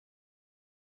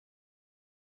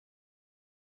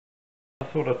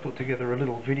thought I'd put together a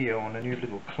little video on a new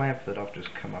little clamp that I've just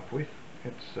come up with.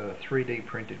 It's a 3D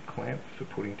printed clamp for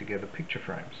putting together picture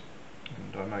frames.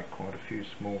 And I make quite a few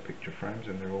small picture frames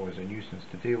and they're always a nuisance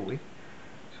to deal with.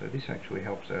 So this actually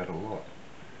helps out a lot.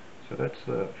 So that's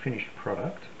the finished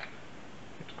product.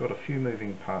 It's got a few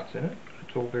moving parts in it.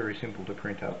 It's all very simple to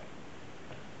print up.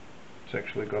 It's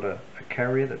actually got a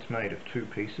carrier that's made of two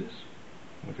pieces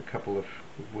with a couple of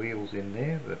wheels in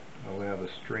there that allow the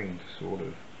string to sort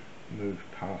of move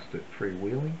past it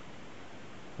freewheeling.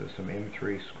 There's some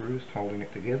M3 screws holding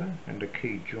it together and a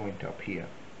key joint up here.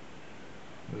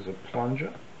 There's a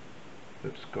plunger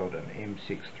that's got an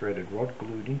M6 threaded rod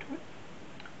glued into it,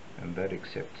 and that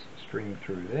accepts string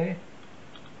through there,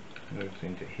 moves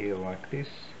into here like this,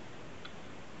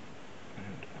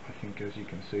 and I think as you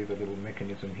can see the little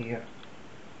mechanism here,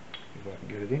 if I can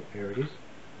get it in, there it is,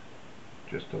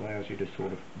 just allows you to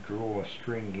sort of draw a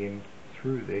string in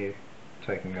through there,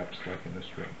 taking up slack in the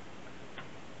string.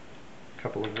 A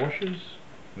couple of washers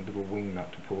and a little wing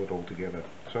nut to pull it all together.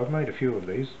 So I've made a few of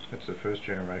these. That's the first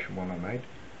generation one I made.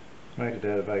 Made it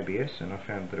out of ABS and I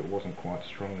found that it wasn't quite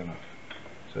strong enough.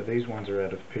 So these ones are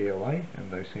out of PLA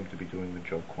and they seem to be doing the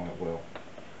job quite well.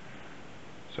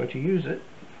 So to use it,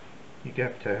 you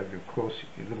have to have, of course,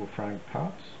 your little frame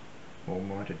parts, all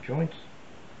mitre joints.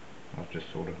 I've just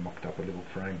sort of mocked up a little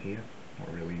frame here,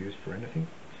 not really used for anything.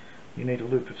 You need a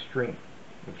loop of string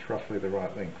that's roughly the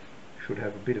right length. Should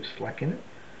have a bit of slack in it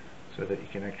so that you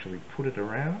can actually put it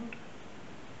around.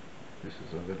 This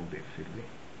is a little bit fiddly.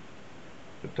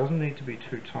 It doesn't need to be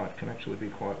too tight, it can actually be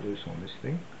quite loose on this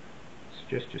thing.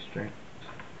 Suggest your strength,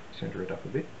 centre it up a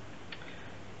bit.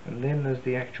 And then there's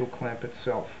the actual clamp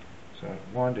itself. So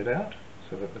wind it out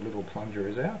so that the little plunger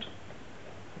is out,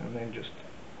 and then just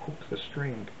hook the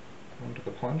string onto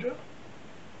the plunger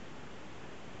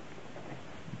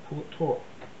and pull it taut.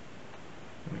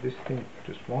 And this thing,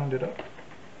 just wind it up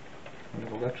and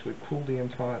it'll actually pull the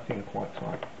entire thing quite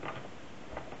tight.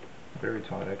 Very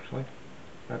tight actually.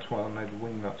 That's why I made the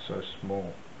wing nut so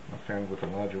small. I found with a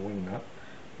larger wing nut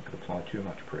I could apply too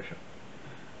much pressure.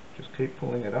 Just keep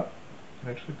pulling it up. It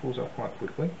actually pulls up quite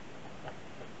quickly,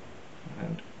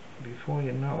 and before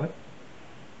you know it,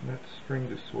 that string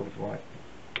is sort of like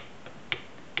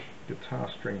guitar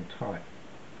string tight,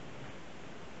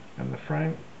 and the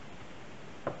frame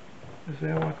is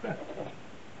there like that.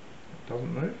 It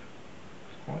doesn't move,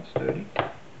 it's quite sturdy,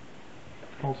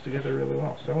 holds together really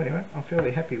well. So anyway, I'm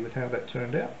fairly happy with how that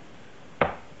turned out.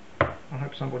 I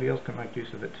hope somebody else can make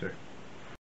use of it too.